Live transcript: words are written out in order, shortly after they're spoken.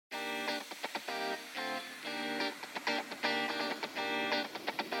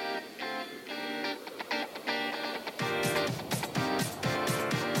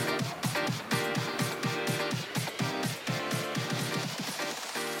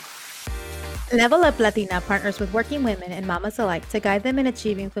Level Up Latina partners with working women and mamas alike to guide them in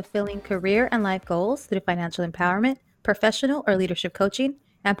achieving fulfilling career and life goals through financial empowerment, professional or leadership coaching,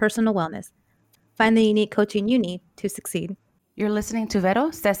 and personal wellness. Find the unique coaching you need to succeed. You're listening to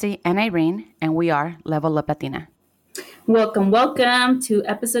Vero, Ceci, and Irene, and we are Level Up Latina. Welcome to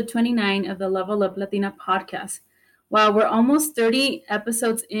episode 29 of the Level Up Latina podcast. Wow, we're almost 30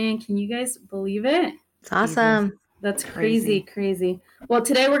 episodes in. Can you guys believe it? It's awesome. Jesus. That's crazy. Well,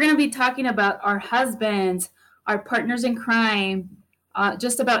 today we're going to be talking about our husbands, our partners in crime,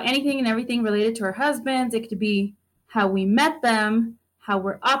 just about anything and everything related to our husbands. It could be how we met them, how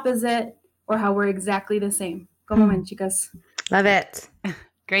we're opposite, or how we're exactly the same. Como ven, chicas? Love it.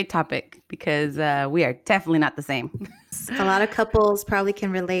 Great topic because we are definitely not the same. A lot of couples probably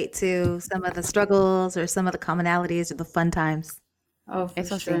can relate to some of the struggles or some of the commonalities or the fun times. Oh, for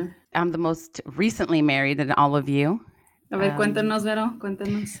Eso sure. sí. I'm the most recently married than all of you. A ver, cuéntanos, Vero,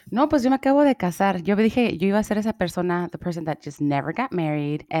 cuéntanos. No, pues yo me acabo de casar. Yo dije, yo iba a ser esa persona, the person that just never got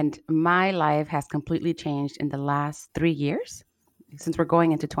married. And my life has completely changed in the last 3 years. Since we're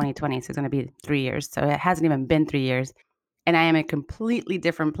going into 2020, so it's going to be 3 years. So it hasn't even been 3 years. And I am in a completely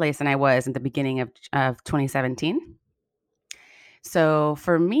different place than I was in the beginning of 2017. So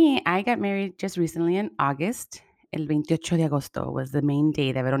for me, I got married just recently in August. El 28 de agosto was the main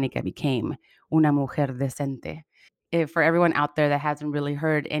day that Veronica became una mujer decente. For everyone out there that hasn't really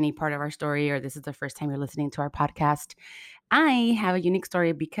heard any part of our story, or this is the first time you're listening to our podcast, I have a unique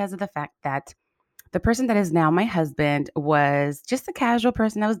story because of the fact that the person that is now my husband was just a casual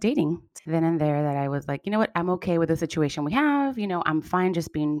person I was dating. Then and there that I was like, you know what, I'm okay with the situation we have. You know, I'm fine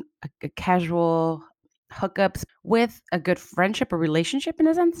just being a casual hookups with a good friendship or relationship in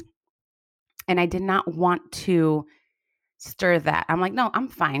a sense. And I did not want to stir that. I'm like, no, I'm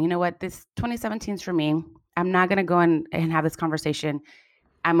fine. You know what? This 2017 is for me. I'm not going to go and have this conversation.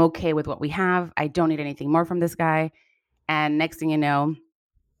 I'm okay with what we have. I don't need anything more from this guy. And next thing you know,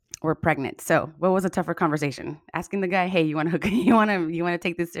 we're pregnant. So what was a tougher conversation? Asking the guy, hey, you want to hook, you want to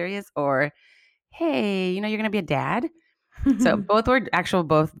take this serious? Or, hey, you're going to be a dad. So both were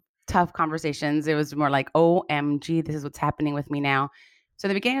both tough conversations. It was more like, OMG, this is what's happening with me now. So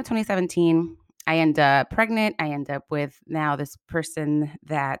the beginning of 2017, I end up pregnant. I end up with now this person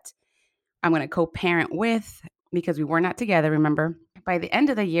that I'm going to co-parent with because we were not together, remember? By the end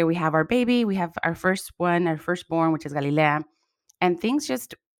of the year, we have our baby. We have our firstborn, which is Galilea. And things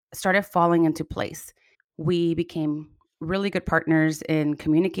just started falling into place. We became really good partners in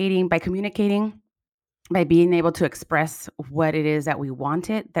communicating, by being able to express what it is that we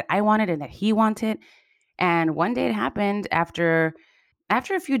wanted, that I wanted and that he wanted. And one day it happened after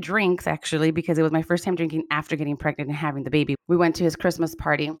a few drinks, actually, because it was my first time drinking after getting pregnant and having the baby. We went to his Christmas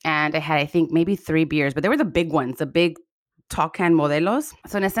party and I had, I think, maybe 3 beers, but they were the big ones, the big tall can modelos.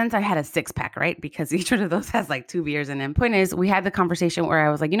 So in a sense, I had a 6-pack, right? Because each one of those has like 2 beers in them. Point is, we had the conversation where I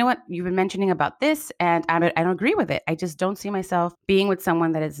was like, you know what? You've been mentioning about this and I don't agree with it. I just don't see myself being with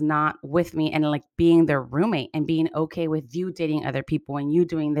someone that is not with me and like being their roommate and being okay with you dating other people and you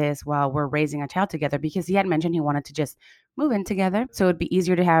doing this while we're raising a child together, because he had mentioned he wanted to just move in together. So it'd be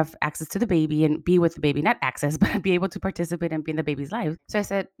easier to have access to the baby and be with the baby, not access, but be able to participate and be in the baby's life. So I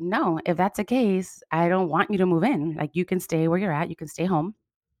said, no, if that's the case, I don't want you to move in. Like, you can stay where you're at. You can stay home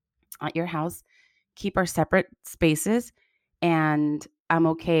at your house, keep our separate spaces. And I'm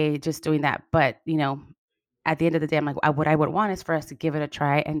okay just doing that. But, at the end of the day, I'm like, what I would want is for us to give it a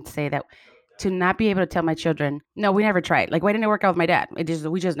try and say that, to not be able to tell my children, no, we never tried. Like, why didn't it work out with my dad?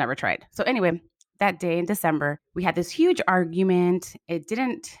 We just never tried. So anyway, that day in December, we had this huge argument. It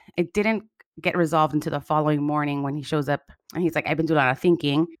didn't get resolved until the following morning when he shows up and he's like, I've been doing a lot of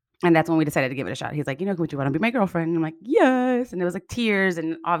thinking. And that's when we decided to give it a shot. He's like, would you want to be my girlfriend? And I'm like, yes. And it was like tears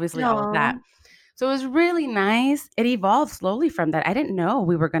and obviously all of that. So it was really nice. It evolved slowly from that. I didn't know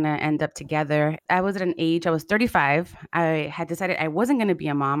we were going to end up together. I was at an age, I was 35. I had decided I wasn't going to be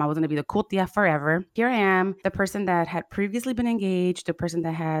a mom. I was going to be the cool tia forever. Here I am, the person that had previously been engaged, the person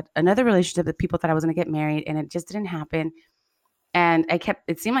that had another relationship with people that I was going to get married, and it just didn't happen. And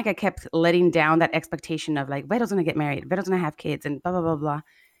it seemed like I kept letting down that expectation of like, Vero's going to get married, Vero's going to have kids, and blah, blah, blah, blah.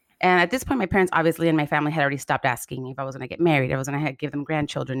 And at this point, my parents, obviously, and my family had already stopped asking if I was going to get married. I was going to give them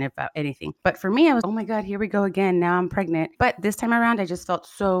grandchildren, if anything. But for me, I was, oh my God, here we go again. Now I'm pregnant. But this time around, I just felt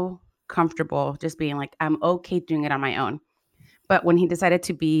so comfortable just being like, I'm okay doing it on my own. But when he decided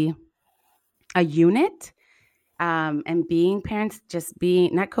to be a unit and being parents, just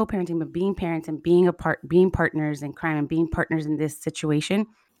being not co-parenting, but being parents and being partners in crime and being partners in this situation,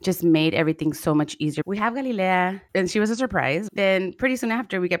 just made everything so much easier. We have Galilea, and she was a surprise. Then pretty soon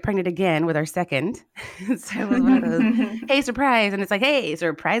after, we get pregnant again with our second. So it was one of those, hey, surprise. And it's like, hey,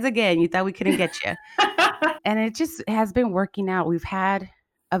 surprise again. You thought we couldn't get you. And it just has been working out. We've had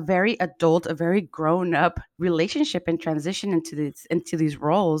a very adult, a very grown up relationship and transition into these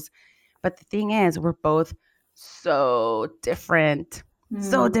roles. But the thing is, we're both so different.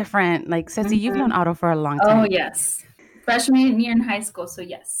 So different. Like, Ceci, you've known Otto for a long time. Oh, yes. Freshman year in high school, so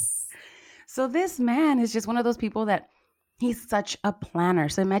yes. So this man is just one of those people that he's such a planner.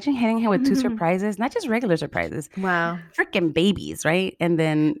 So imagine hitting him with two surprises, not just regular surprises. Wow. Freaking babies, right? And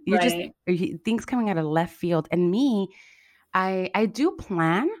then you're just Right. things coming out of left field. And me, I do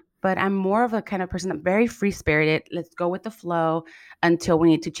plan, but I'm more of a kind of person that very free spirited. Let's go with the flow until we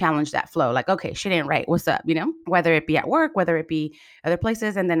need to challenge that flow. Like, okay, shit ain't right. What's up? You know, whether it be at work, whether it be other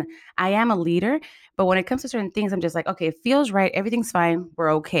places. And then I am a leader, but when it comes to certain things, I'm just like, okay, it feels right. Everything's fine.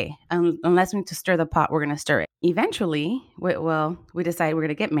 We're okay. Unless we need to stir the pot, we're going to stir it. Eventually, we decide we're going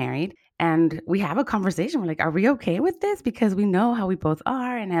to get married. And we have a conversation. We're like, are we okay with this? Because we know how we both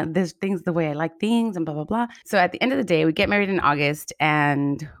are. And there's things the way I like things and blah, blah, blah. So at the end of the day, we get married in August.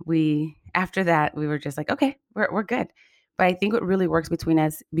 And after that, we were just like, okay, we're good. But I think what really works between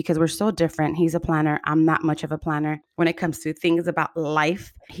us, because we're so different, he's a planner. I'm not much of a planner when it comes to things about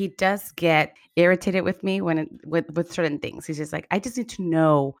life. He does get irritated with me with certain things. He's just like, I just need to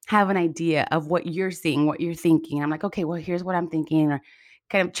know, have an idea of what you're seeing, what you're thinking. And I'm like, okay, well, here's what I'm thinking. Or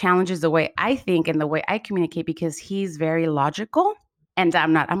kind of challenges the way I think and the way I communicate, because he's very logical and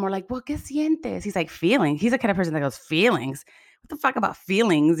I'm not. I'm more like, well, ¿qué sientes? He's like, feelings. He's the kind of person that goes, feelings? What the fuck about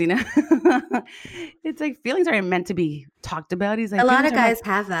feelings, you know? It's like feelings aren't meant to be talked about. He's like, A lot feelings of are guys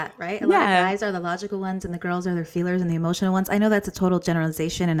have that, right? A lot of Yeah. guys are the logical ones and the girls are the feelers and the emotional ones. I know that's a total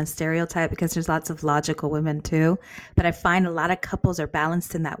generalization and a stereotype because there's lots of logical women too. But I find a lot of couples are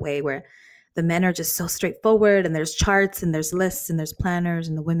balanced in that way where the men are just so straightforward and there's charts and there's lists and there's planners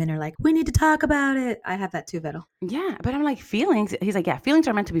and the women are like, we need to talk about it. I have that too, Vero. Yeah, but I'm like, feelings. He's like, yeah, feelings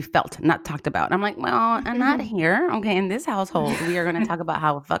are meant to be felt, not talked about. And I'm like, well, I'm not here. Okay, in this household, we are going to talk about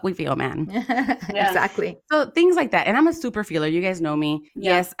how the fuck we feel, man. Exactly. So things like that. And I'm a super feeler. You guys know me.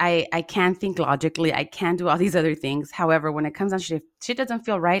 Yeah. Yes, I can think logically. I can do all these other things. However, when it comes down to shit doesn't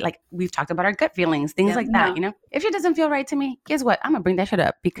feel right, like we've talked about our gut feelings, things Yep. like that, Yeah. you know? If shit doesn't feel right to me, guess what? I'm going to bring that shit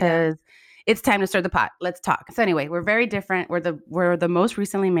up because it's time to stir the pot. Let's talk. So anyway, we're very different. We're the most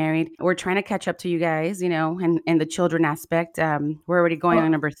recently married. We're trying to catch up to you guys, you know, and the children aspect. We're already going on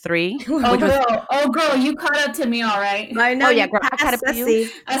number 3. Oh, girl, you caught up to me, all right. I know. Oh yeah, you girl, I caught up to you.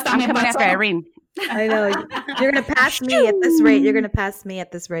 Ceci. Hasta I'm me coming after pasó. Irene. I know. You're going to pass me at this rate. You're going to pass me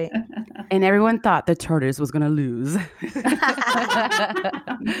at this rate. And everyone thought the tortoise was gonna lose. No,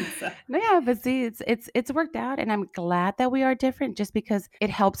 yeah, but see, it's worked out, and I'm glad that we are different, just because it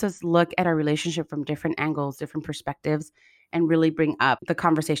helps us look at our relationship from different angles, different perspectives, and really bring up the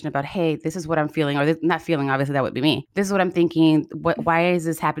conversation about, hey, this is what I'm feeling, or not feeling. Obviously, that would be me. This is what I'm thinking. Why is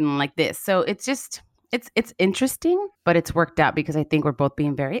this happening like this? So it's just. It's interesting, but it's worked out because I think we're both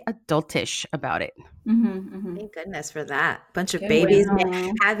being very adultish about it. Thank goodness for that. Bunch of Qué babies.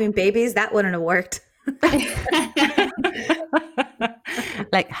 bueno. Having babies, that wouldn't have worked.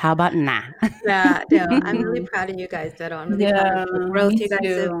 Like, how about nah? Yeah, no, I'm really proud of you guys, Vero. I'm really proud of the growth me you guys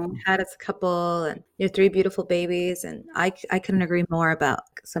have too. had as a couple and your 3 beautiful babies. And I couldn't agree more about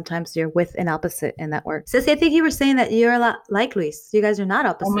sometimes you're with and opposite in that work. Sissy, I think you were saying that you're a lot like Luis. You guys are not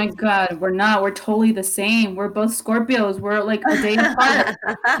opposite. Oh my God, we're not. We're totally the same. We're both Scorpios. We're like a day apart.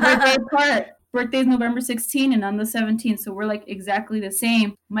 We're a day apart. Birthday's November 16th and I'm the 17th. So we're like exactly the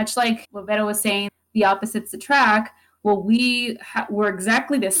same. Much like what Vero was saying, the opposites attract. Well, we're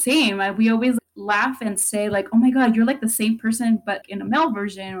exactly the same. We always laugh and say like, oh my God, you're like the same person, but in a male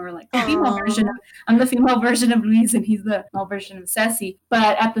version, or like a female version. I'm the female version of Luis and he's the male version of Ceci.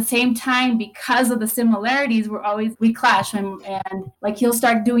 But at the same time, because of the similarities, we clash and like he'll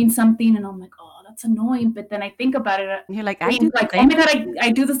start doing something and I'm like, oh, that's annoying. But then I think about it. You're like, I do like, oh my God, I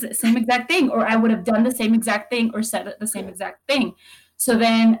do the same exact thing, or I would have done the same exact thing or said the same exact thing. So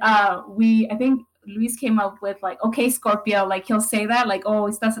then I think Luis came up with like, okay, Scorpio, like he'll say that, like, oh,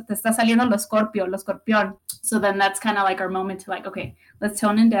 te está saliendo lo escorpión. So then that's kind of like our moment to like, okay, let's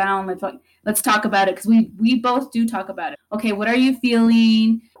tone it down. Let's talk about it. Cause we both do talk about it. Okay, what are you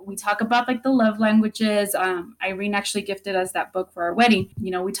feeling? We talk about like the love languages. Irene actually gifted us that book for our wedding.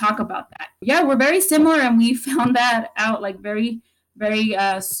 You know, we talk about that. Yeah, we're very similar and we found that out like very, very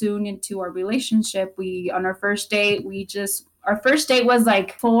soon into our relationship. On our first date, our first date was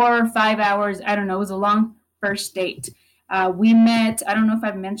like 4 or 5 hours. I don't know. It was a long first date. We met, I don't know if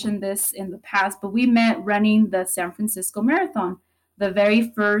I've mentioned this in the past, but we met running the San Francisco Marathon. the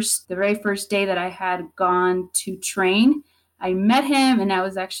very first day that I had gone to train, I met him, and I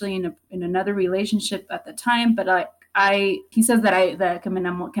was actually in another relationship at the time, but he says that que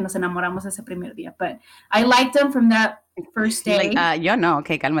nos enamoramos ese primer día, but I liked him from that first You're day. like, yo no,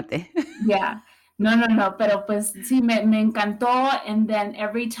 okay, cálmate. Yeah. No, pero pues sí, me encantó. And then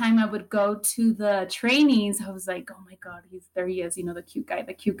every time I would go to the trainings, I was like, oh my God, there he is, the cute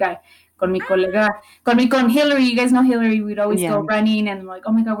guy. Con mi colega, con Hillary, you guys know Hillary, we'd always Yeah. go running and like,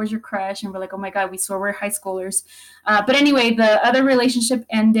 oh my God, where's your crush? And we're like, oh my God, we swore we're high schoolers. But anyway, the other relationship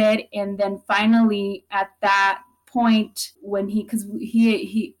ended. And then finally at that point when because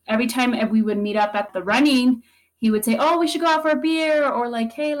he every time we would meet up at the running, he would say, oh, we should go out for a beer, or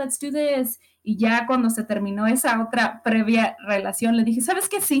like, hey, let's do this. Y ya cuando se terminó esa otra previa relación, le dije, ¿sabes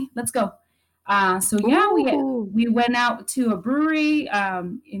qué? Sí, let's go. So yeah, we went out to a brewery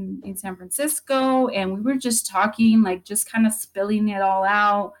in San Francisco, and we were just talking, like just kind of spilling it all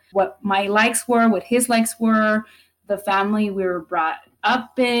out, what my likes were, what his likes were, the family we were brought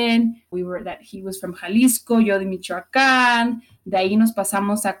up in. He was from Jalisco, yo de Michoacán. De ahí nos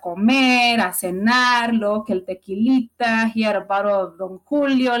pasamos a comer, a cenar, luego que el tequilita, he had a bottle of Don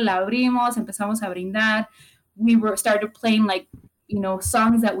Julio, la abrimos, empezamos a brindar. Started playing like,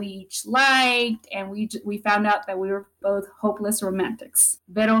 songs that we each liked, and we found out that we were both hopeless romantics.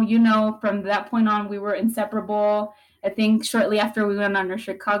 Pero, from that point on, we were inseparable. I think shortly after we went on our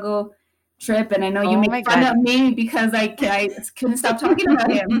Chicago trip, and I know you made fun of me because I couldn't stop talking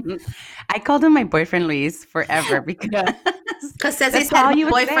about him. I called him my boyfriend Luis forever because Ceci said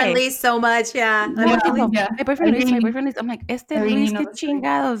boyfriend Luis so much. Yeah. My boyfriend Luis. I'm like, Luis, que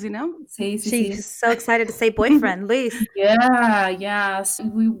chingados, She's so excited to say boyfriend Luis. Yeah. So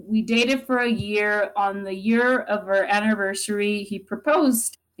we dated for a year. On the year of our anniversary, he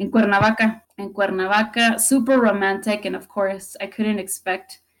proposed in Cuernavaca. Super romantic, and of course, I couldn't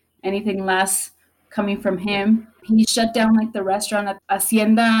expect anything less coming from him. He shut down like the restaurant at La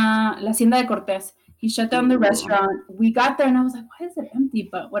Hacienda de Cortez. He shut down the restaurant. We got there and I was like, why is it empty?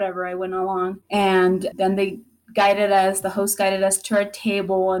 But whatever, I went along. And then the host guided us to our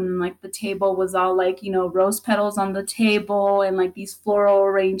table, and like the table was all like, rose petals on the table and like these floral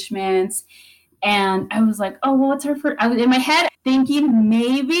arrangements. And I was like, oh, well, what's her first? I was in my head thinking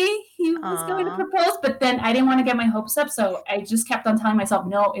maybe he was going to propose, but then I didn't want to get my hopes up. So I just kept on telling myself,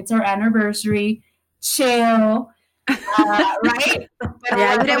 no, it's our anniversary. Chill. Right?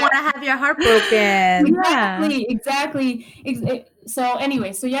 Yeah, you didn't want to have your heart broken. Exactly. So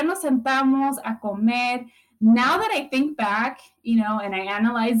anyway, so ya nos sentamos a comer. Now that I think back, and I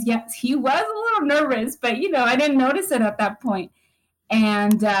analyze, yes, he was a little nervous, but, I didn't notice it at that point.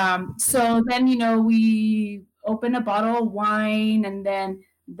 And so then, we open a bottle of wine, and then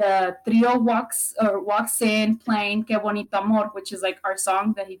the trio walks in playing Que Bonito Amor, which is like our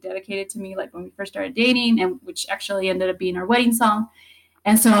song that he dedicated to me, like when we first started dating, and which actually ended up being our wedding song.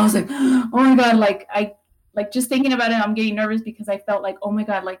 And so I was like, oh my God, like just thinking about it, I'm getting nervous because I felt like, oh my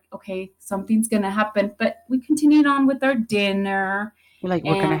God, like, okay, something's going to happen. But we continued on with our dinner. We're like,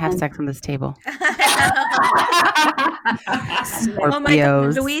 we're going to have sex on this table. Oh my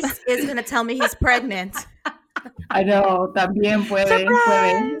God, Luis is going to tell me he's pregnant. I know, también puede.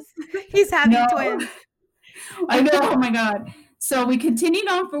 He's having twins. I know, oh my God. So we continued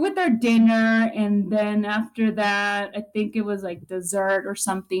on with our dinner, and then after that, I think it was like dessert or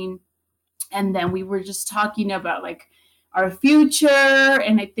something. And then we were just talking about like our future.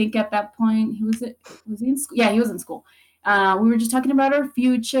 And I think at that point was he in school? Yeah, he was in school. We were just talking about our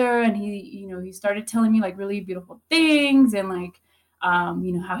future, and he started telling me like really beautiful things, and like,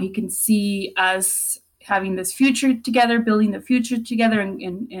 how he can see us having this future together, building the future together.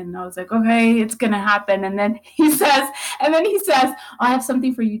 And I was like, okay, it's going to happen. And then he says, I have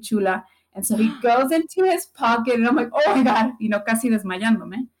something for you, chula. And so he goes into his pocket, and I'm like, oh my God, casi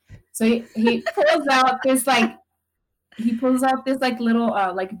desmayándome. So he pulls out this little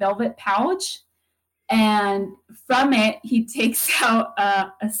like velvet pouch, and from it he takes out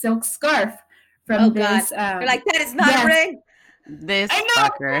a silk scarf from this. You're like, that is not a ring. This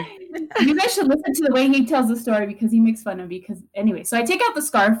fucker. You guys should listen to the way he tells the story, because he makes fun of me. Because anyway, so I take out the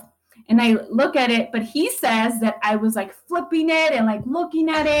scarf and I look at it, but he says that I was like flipping it and like looking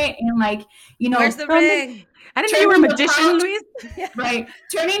at it and like, where's the ring? I didn't know you were a magician, Luis. Right.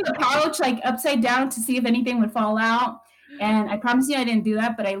 Turning the pouch like upside down to see if anything would fall out. And I promise you I didn't do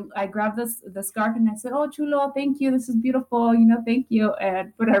that, but I grabbed the scarf and I said, oh, chulo, thank you. This is beautiful. Thank you.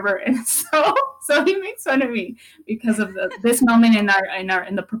 And whatever. And so he makes fun of me because of this moment in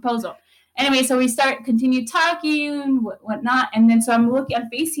the proposal. Anyway, so we continue talking, whatnot. And then so I'm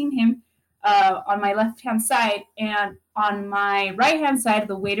facing him on my left hand side, and on my right hand side,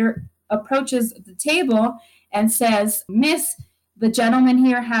 the waiter approaches the table and says, "Miss, the gentleman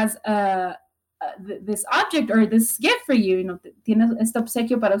here has this object or this gift for you. You know, tiene este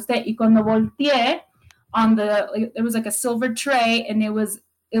obsequio para usted." Y cuando volteé, there was like a silver tray, and it was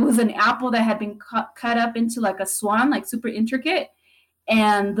an apple that had been cut up into like a swan, like super intricate,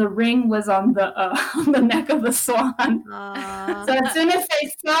 and the ring was on the on the neck of the swan. So as soon as I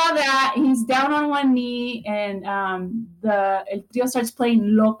saw that, he's down on one knee, and El Trío starts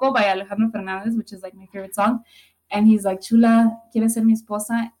playing "Loco" by Alejandro Fernandez, which is like my favorite song, and he's like, "Chula, ¿quieres ser mi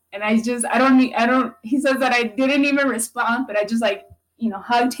esposa?" And I don't. He says that I didn't even respond, but I just like,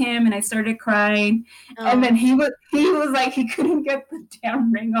 hugged him, and I started crying. And then he was like, he couldn't get the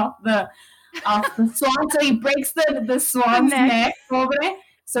damn ring off the swan, so he breaks the swan's neck, pobre.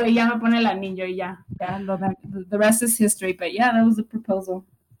 So ella me pone el anillo, y ya, the rest is history. But yeah, that was a proposal.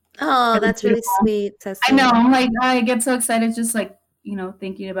 Oh, that's really sweet. I know. I'm like, I get so excited just like,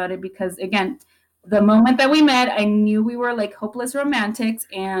 thinking about it, because again, the moment that we met, I knew we were like hopeless romantics,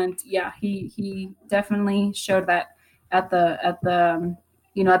 and yeah, he definitely showed that at the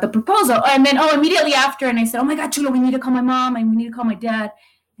proposal. And then immediately after, and I said, "Oh my God, Chulo, we need to call my mom, and we need to call my dad."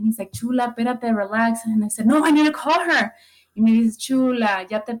 And he's like, "Chula, espérate, relax." And I said, "No, I need to call her." And he says, "Chula,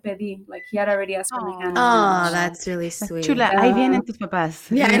 ya te pedí." Like he had already asked for my hand. Oh, that's really sweet. Chula, ahí vienen tus papás.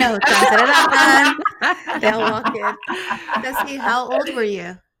 Yeah, I know. They'll walk in. Ceci, how old were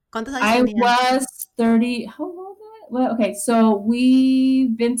you? I was 30. How old was I? Well, okay, so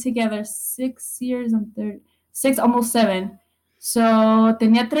we've been together 6 years. I'm 36, almost 7. So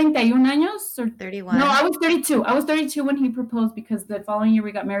tenía 31 años or 31. No, I was 32. I was 32 when he proposed, because the following year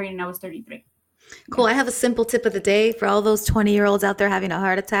we got married, and I was 33. Cool. I have a simple tip of the day for all those 20-year-olds out there having a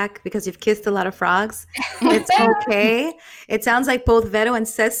heart attack because you've kissed a lot of frogs. It's okay. It sounds like both Vero and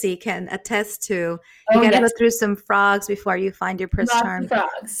Ceci can attest to. You got to go through some frogs before you find your Prince Charming.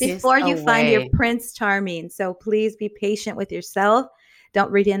 Before you find your Prince Charming. So please be patient with yourself.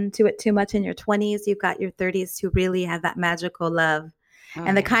 Don't read into it too much in your 20s. You've got your 30s to really have that magical love.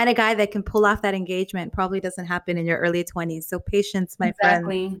 And the kind of guy that can pull off that engagement probably doesn't happen in your early 20s. So patience, my friend.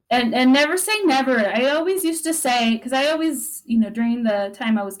 Exactly. And never say never. I always used to say, because I always, during the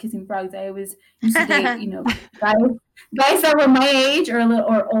time I was kissing frogs, I always used to date, guys that were my age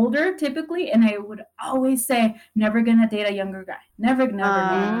or older typically. And I would always say, never going to date a younger guy. Never.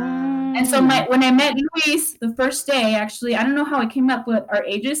 And so when I met Luis the first day, actually, I don't know how it came up, but our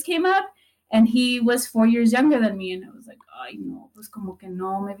ages came up. And he was 4 years younger than me, and I was like, "Ay, no, pues como que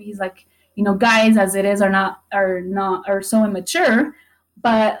no." Maybe he's like, guys as it is are so immature.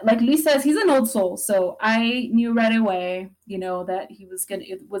 But like Luis says, he's an old soul, so I knew right away, that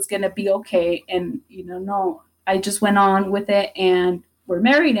it was gonna be okay, and no, I just went on with it, and we're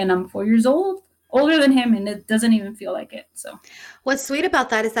married, and I'm 4 years older than him, and it doesn't even feel like it. So what's sweet about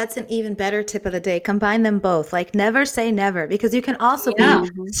that is that's an even better tip of the day. Combine them both. Like never say never, because you can also be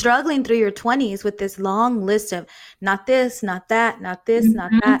struggling through your 20s with this long list of not this, not that, not this,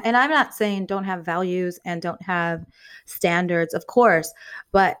 not that. And I'm not saying don't have values and don't have standards, of course,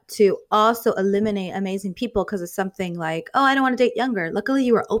 but to also eliminate amazing people because of something like, oh, I don't want to date younger. Luckily,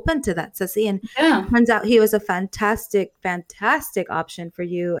 you were open to that, Ceci. And it turns out he was a fantastic, fantastic option for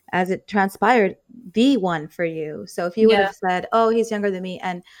you. As it transpired, the one for you. So if you would have said, oh, he's younger than me,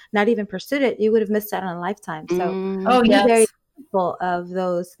 and not even pursued it, you would have missed out on a lifetime. So be very mindful of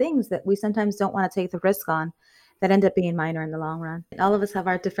those things that we sometimes don't want to take the risk on that end up being minor in the long run. All of us have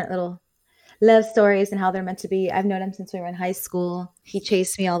our different little love stories and how they're meant to be. I've known him since we were in high school. He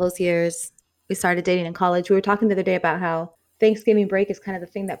chased me all those years. We started dating in college. We were talking the other day about how Thanksgiving break is kind of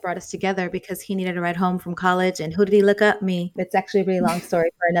the thing that brought us together because he needed a ride home from college. And who did he look up? Me. It's actually a really long story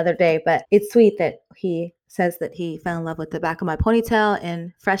for another day, but it's sweet that he says that he fell in love with the back of my ponytail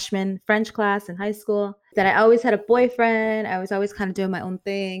in freshman French class in high school, that I always had a boyfriend. I was always kind of doing my own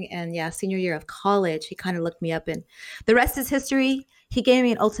thing. And senior year of college, he kind of looked me up, and the rest is history. He gave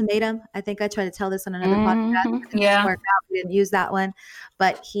me an ultimatum. I think I tried to tell this on another podcast. It didn't work out. We didn't use that one.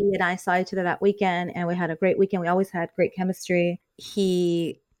 But he and I saw each other that weekend, and we had a great weekend. We always had great chemistry.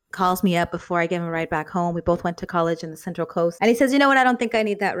 He calls me up before I give him a ride back home. We both went to college in the Central Coast. And he says, you know what? I don't think I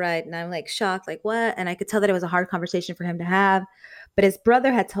need that ride. And I'm like shocked, like what? And I could tell that it was a hard conversation for him to have. But his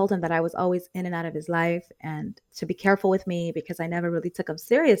brother had told him that I was always in and out of his life and to be careful with me because I never really took him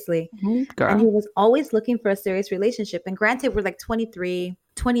seriously. And he was always looking for a serious relationship. And granted, we're like 23,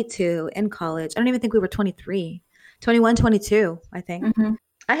 22 in college. I don't even think we were 23, 21, 22, I think.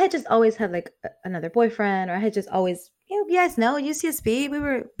 I had just always had like another boyfriend, or I had just always, you guys know UCSB. We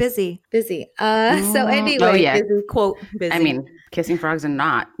were busy. So Oh, anyway, yeah. busy, quote, busy. I mean, kissing frogs or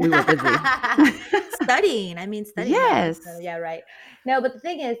not, we were busy. Studying. I mean, studying. Yes. Yeah, right. No, but the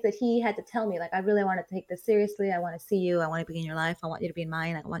thing is that he had to tell me, like, I really want to take this seriously. I want to see you. I want to be in your life. I want you to be in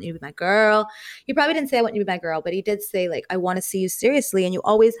mine. I want you to be my girl. He probably didn't say I want you to be my girl, but he did say, like, I want to see you seriously. And you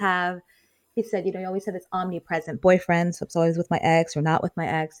always have, he said, you always have this omnipresent boyfriend. So it's always with my ex or not with my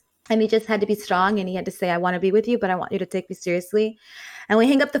ex. And he just had to be strong and he had to say, I want to be with you, but I want you to take me seriously. And we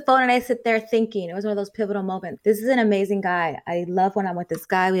hang up the phone and I sit there thinking, it was one of those pivotal moments. This is an amazing guy. I love when I'm with this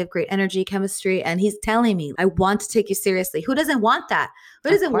guy. We have great energy, chemistry. And he's telling me, I want to take you seriously. Who doesn't want that? Who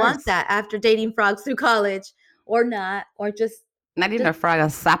doesn't want that after dating frogs through college or not? Or just not even a frog, a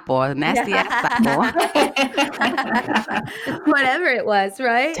sapo, a nasty ass sapo. Whatever it was,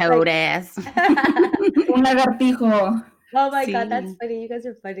 right? Toad ass. Un lagartijo. Oh my God, that's funny. You guys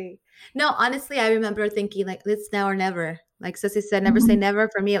are funny. No, honestly, I remember thinking like, it's now or never. Like Sissy said, never say never.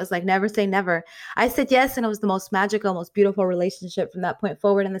 For me, it was like, never say never. I said yes, and it was the most magical, most beautiful relationship from that point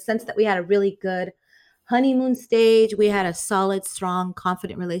forward in the sense that we had a really good honeymoon stage. We had a solid, strong,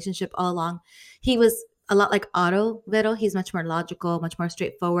 confident relationship all along. He was a lot like Otto Vero. He's much more logical, much more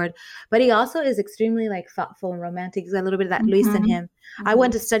straightforward, but he also is extremely like thoughtful and romantic. He's got a little bit of that Luis in him. I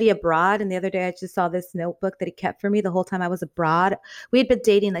went to study abroad, and the other day I just saw this notebook that he kept for me the whole time I was abroad. We had been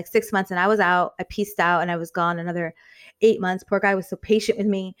dating like 6 months, and I was out. I pieced out, and I was gone another 8 months. Poor guy was so patient with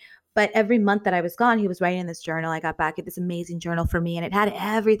me. But every month that I was gone, he was writing in this journal. I got back at this amazing journal for me, and it had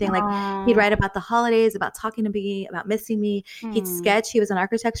everything. Like he'd write about the holidays, about talking to me, about missing me. He'd sketch. He was an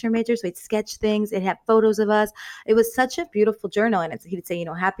architecture major, so he'd sketch things. It had photos of us. It was such a beautiful journal, and he'd say,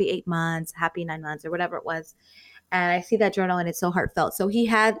 happy 8 months, happy 9 months, or whatever it was. And I see that journal, and it's so heartfelt. So he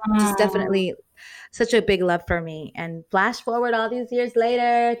had just definitely such a big love for me. And flash forward all these years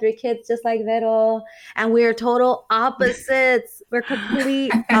later, 3 kids just like Vero, and we're total opposites. We're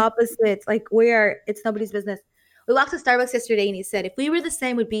complete opposites. Like it's nobody's business. We walked to Starbucks yesterday, and he said, if we were the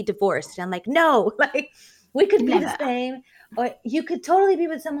same, we'd be divorced. And I'm like, no, like we could be the same. Or you could totally be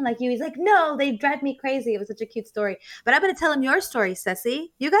with someone like you. He's like, no, they drive me crazy. It was such a cute story. But I'm going to tell him your story,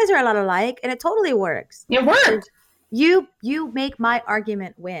 Ceci. You guys are a lot alike, and it totally works. It worked. You make my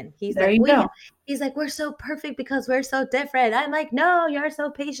argument win. He's there like, he's like, we're so perfect because we're so different. I'm like, no, you're so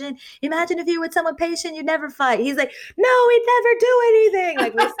patient. Imagine if you were with someone patient, you'd never fight. He's like, no, we'd never do anything.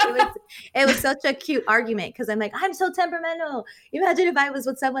 Like it was such a cute argument because I'm like, I'm so temperamental. Imagine if I was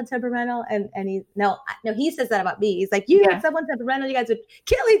with someone temperamental, and he he says that about me. He's like, you with someone temperamental, you guys would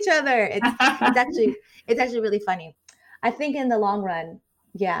kill each other. It's actually really funny. I think in the long run,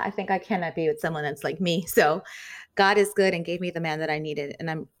 I think I cannot be with someone that's like me. So God is good and gave me the man that I needed,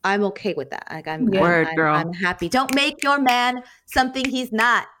 and I'm okay with that. Like girl. I'm happy. Don't make your man something he's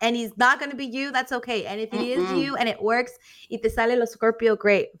not, and he's not going to be you. That's okay. And if it is you and it works, y te sale lo Scorpio,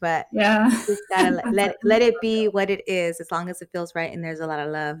 great. But just gotta let it be what it is, as long as it feels right and there's a lot of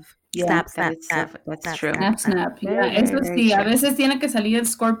love. Yeah, Snap. That's true. Snap. Yeah, eso sí. A veces tiene que salir el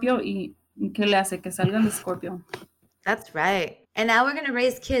Scorpio y ¿qué le hace? Que salga el Scorpio. That's right. And now we're gonna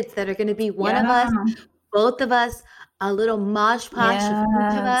raise kids that are gonna be one of us. Both of us, a little mosh posh of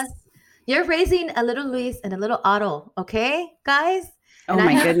each of us. You're raising a little Luis and a little Otto, okay, guys? Oh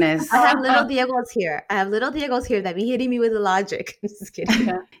my goodness. I have little Diegos here. That be hitting me with the logic. I'm just kidding.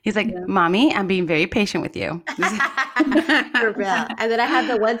 Yeah. He's like, Mommy, I'm being very patient with you. For real. And then I have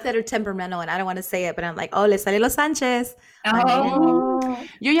the ones that are temperamental, and I don't want to say it, but I'm like, le sale los Sánchez.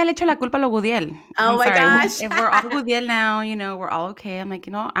 Yo ya le echo la culpa a lo Gudiel. Oh my gosh. If we're all Gudiel now, we're all okay. I'm like,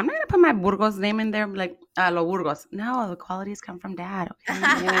 I'm not going to put my Burgos name in there. Like, lo Burgos. No, the qualities come from Dad. Okay.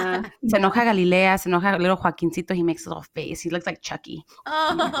 Yeah. Se enoja Galilea, se enoja little Joaquincito. He makes a little face. He looks like Chucky.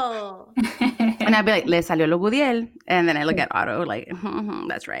 Oh. And I'd be like, le salió lo Gudiel. And then I look at Otto like,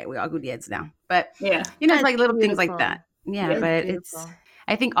 that's right. We all Gudiels now. But, it's like little things like that. Yeah, but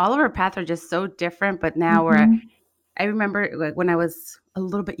I think all of our paths are just so different. But now I remember like when I was a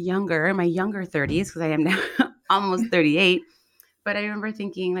little bit younger, in my younger 30s, because I am now almost 38. But I remember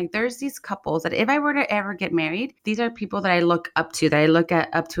thinking, like, there's these couples that if I were to ever get married, these are people that I look up to,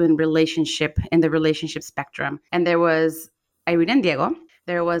 in the relationship spectrum. And there was Irene and Diego.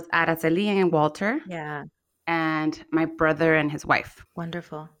 There was Araceli and Walter. Yeah. And my brother and his wife.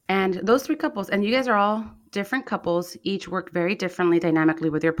 Wonderful. And those 3 couples, and you guys are all different couples, each work very differently dynamically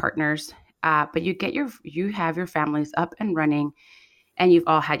with your partners. But you have your families up and running, and you've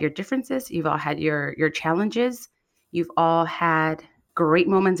all had your differences. You've all had your challenges. You've all had great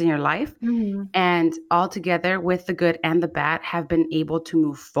moments in your life, and all together with the good and the bad have been able to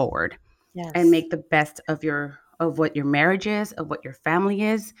move forward and make the best of what your marriage is, of what your family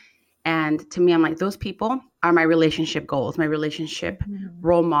is. And to me, I'm like, those people are my relationship goals, my relationship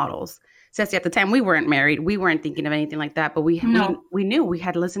role models. Since at the time we weren't married, we weren't thinking of anything like that, but we No. we knew, we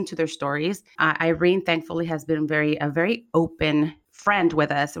had listened to their stories. Irene, thankfully, has been a very open friend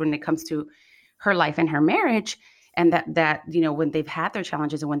with us when it comes to her life and her marriage, and that when they've had their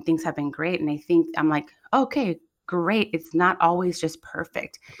challenges and when things have been great. And I think I'm like, okay, great. It's not always just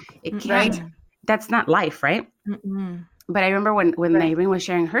perfect. It can't. Right. That's not life, right? Mm-mm. But I remember when Right. Irene was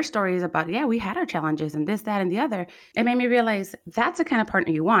sharing her stories about, yeah, we had our challenges and this, that, and the other. It made me realize that's the kind of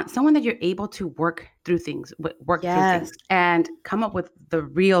partner you want. Someone that you're able to work through things, Yes. and come up with the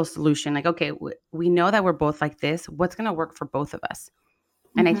real solution. Like, okay, we know that we're both like this. What's going to work for both of us?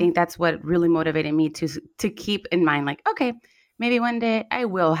 And I think that's what really motivated me to keep in mind, like, okay, maybe one day I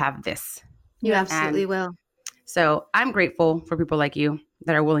will have this. You Yeah. absolutely And will. so I'm grateful for people like you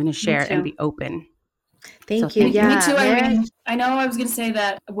that are willing to Me share and too. be open. So Thank you. thank you. Me Yeah. too, Marriage. Irene. I know I was gonna say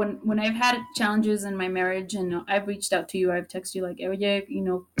that when I've had challenges in my marriage and I've reached out to you, I've texted you like, oye,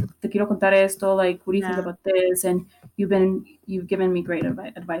 te quiero contar esto. Like, what do you think Yeah. about this? And you've given me great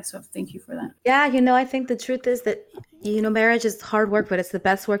advice. So thank you for that. Yeah, I think the truth is that, marriage is hard work, but it's the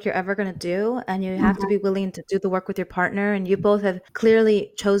best work you're ever going to do. And you have to be willing to do the work with your partner. And you both have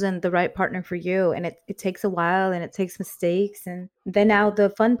clearly chosen the right partner for you. And it takes a while and it takes mistakes. And then now the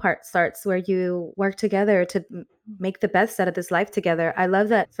fun part starts where you work together to make the best out of this life together. I love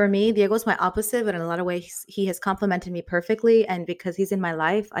that for me, Diego's my opposite, but in a lot of ways, he has complemented me perfectly. And because he's in my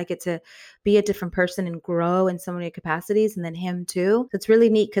life, I get to be a different person and grow in so many capacities, and then him too. So it's really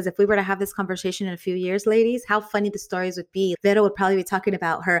neat because if we were to have this conversation in a few years, ladies, how funny the stories would be. Vero would probably be talking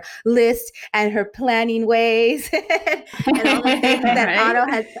about her list and her planning ways and all the things that Right?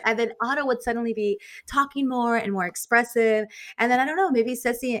 Otto has, and then Otto would suddenly be talking more and more expressive. And then I don't know, maybe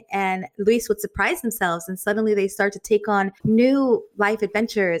Ceci and Luis would surprise themselves and suddenly they start to take on new life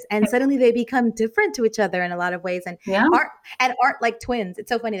adventures and suddenly they become different to each other in a lot of ways and Yeah, aren't like twins. It's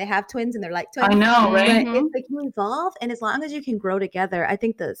so funny. They have twins and they're like I twins. know, right? But Mm-hmm. it's like you evolve, and as long as you can grow together, I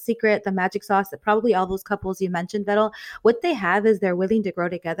think the secret, the magic sauce that probably all those couples you mentioned, Vettel, what they have is they're willing to grow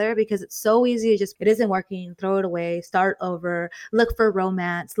together because it's so easy to just, it isn't working, throw it away, start over, look for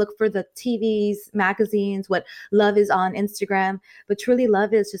romance, look for the TVs, magazines, what love is on Instagram. But truly,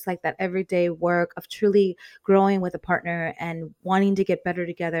 love is just like that everyday work of truly growing with a partner and wanting to get better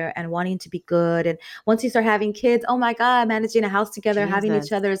together and wanting to be good. And once you start having kids, oh my God, managing a house together, having each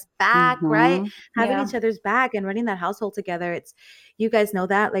Jesus. other's back, right? Mm-hmm. Having Yeah, each other's back and running that household together. It's, you guys know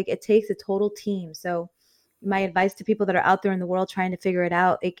that, like, it takes a total team. So my advice to people that are out there in the world trying to figure it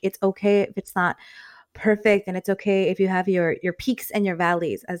out, it's okay if it's not perfect, and it's okay if you have your peaks and your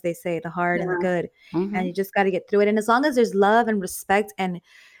valleys, as they say, the hard and the yeah, good, and Mm-hmm. you just got to get through it. And as long as there's love and respect and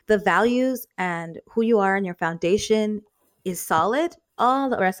the values and who you are and your foundation is solid, all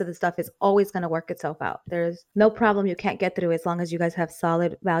the rest of the stuff is always going to work itself out. There's no problem you can't get through as long as you guys have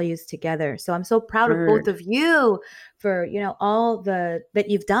solid values together. So I'm so proud of both Word. of you for, all the that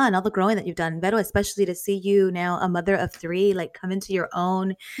you've done, all the growing that you've done. Vero, especially to see you now a mother of three, like come into your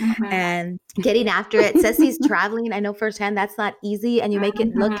own and getting after it. Ceci's traveling. I know firsthand that's not easy. And you make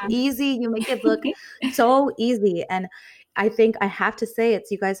it look easy. You make it look so easy. And I think I have to say it's,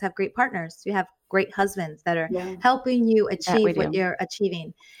 you guys have great partners. You have great husbands that are yeah. helping you That we achieve what do. you're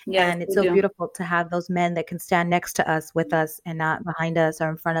achieving. Yes, And it's we so do. beautiful to have those men that can stand next to us, with us, and not behind us or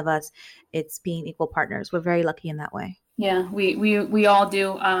in front of us. It's being equal partners. We're very lucky in that way. Yeah, we all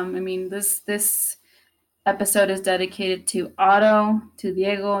do. I mean, this episode is dedicated to Otto, to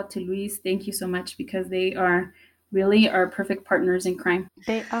Diego, to Luis. Thank you so much because they are really our perfect partners in crime.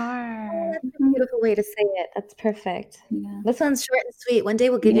 They Oh, are. that's a Mhm. beautiful way to say it. That's perfect. Yeah. This one's short and sweet. One day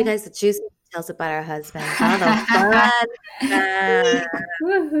we'll give you Yeah. guys the juicy details about our husbands, all the fun. Uh,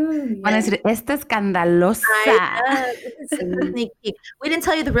 Woohoo! Van a Yes. decir, esta I escandalosa. know. This is a sneak peek. We didn't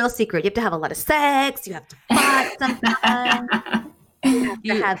tell you the real secret. You have to have a lot of sex. You have to fight sometimes. You have to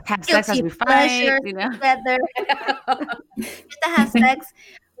You have have sex as guilty we fight, pleasures together. You have to have sex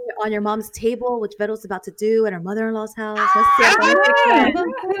on your mom's table, which Vettel's about to do at her mother-in-law's house. That's the other secret.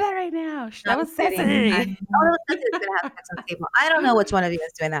 Don't say that right now. No, That I'm was kidding. Ceci. Oh, Ceci is gonna have sex on the table. I don't know which one of you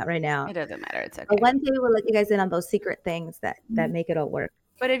is doing that right now. It doesn't matter. It's But okay. one day we'll let you guys in on those secret things that make it all work.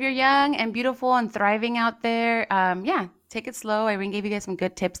 But if you're young and beautiful and thriving out there, yeah, take it slow. Irene gave you guys some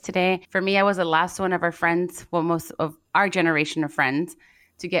good tips today. For me, I was the last one of our friends, well, most of our generation of friends,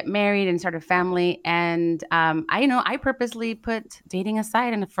 to get married and start a family. And I purposely put dating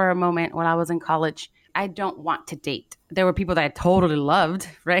aside for a moment while I was in college. I don't want to date. There were people that I totally loved,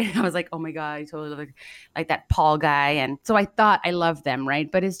 right? I was like, oh my God, I totally love like that Paul guy. And so I thought I loved them, right?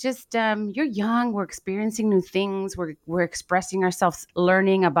 But it's just, you're young, we're experiencing new things, we're expressing ourselves,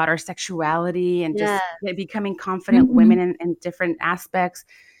 learning about our sexuality and Yes. just becoming confident women in different aspects.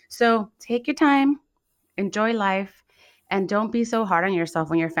 So take your time, enjoy life, and don't be so hard on yourself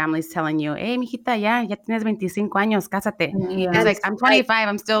when your family's telling you, hey, mijita, ya tienes 25 años, cásate. Yeah. It's That like, is I'm right. 25,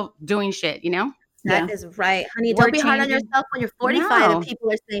 I'm still doing shit, you know? Yeah. That is right, honey. We're Don't be hard on changing. yourself when you're 45 and No, people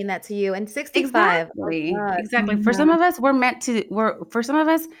are saying that to you, and 65. Oh exactly. gosh. Exactly. For some Mhm. of us, for some of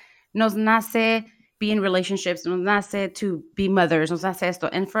us, nos nace be in relationships, nos nace to be mothers, nos nace esto.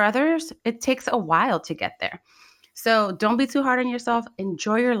 And for others, it takes a while to get there. So don't be too hard on yourself.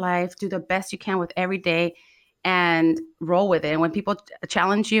 Enjoy your life. Do the best you can with every day and roll with it. And when people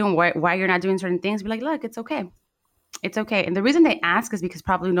challenge you and why you're not doing certain things, be like, look, it's okay. It's okay. And the reason they ask is because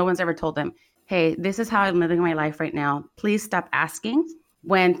probably no one's ever told them, hey, this is how I'm living my life right now. Please stop asking.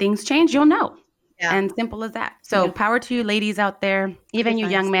 When things change, you'll know. Yeah, And simple as that. So Yeah. power to you ladies out there, you'll be even you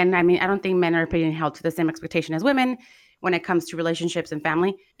fine. young men. I mean, I don't think men are being held to the same expectation as women when it comes to relationships and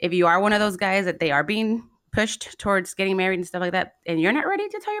family. If you are one of those guys that they are being pushed towards getting married and stuff like that, and you're not ready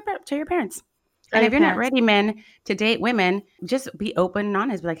to tell your parents. Tell And your if you're not parents. ready, men, to date women, just be open and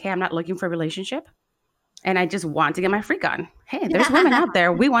honest. Be like, hey, I'm not looking for a relationship and I just want to get my freak on. Hey, there's women out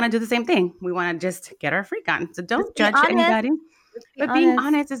there. We want to do the same thing. We want to just get our freak on. So Just don't be judge honest. anybody. Just be But being honest.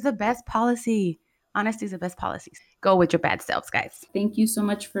 honest is the best policy. Honesty is the best policy. Go with your bad selves, guys. Thank you so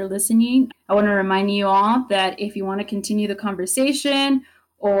much for listening. I want to remind you all that if you want to continue the conversation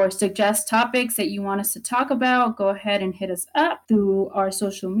or suggest topics that you want us to talk about, go ahead and hit us up through our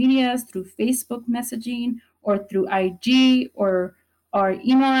social medias, through Facebook messaging, or through IG, or our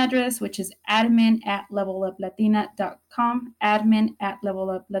email address, which is admin@leveluplatina.com,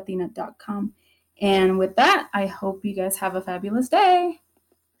 admin@leveluplatina.com. And with that, I hope you guys have a fabulous day.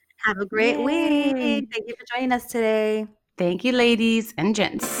 Have a great week. Yay. Thank you for joining us today. Thank you, ladies and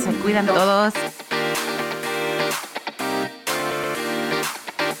gents. Se cuidan todos.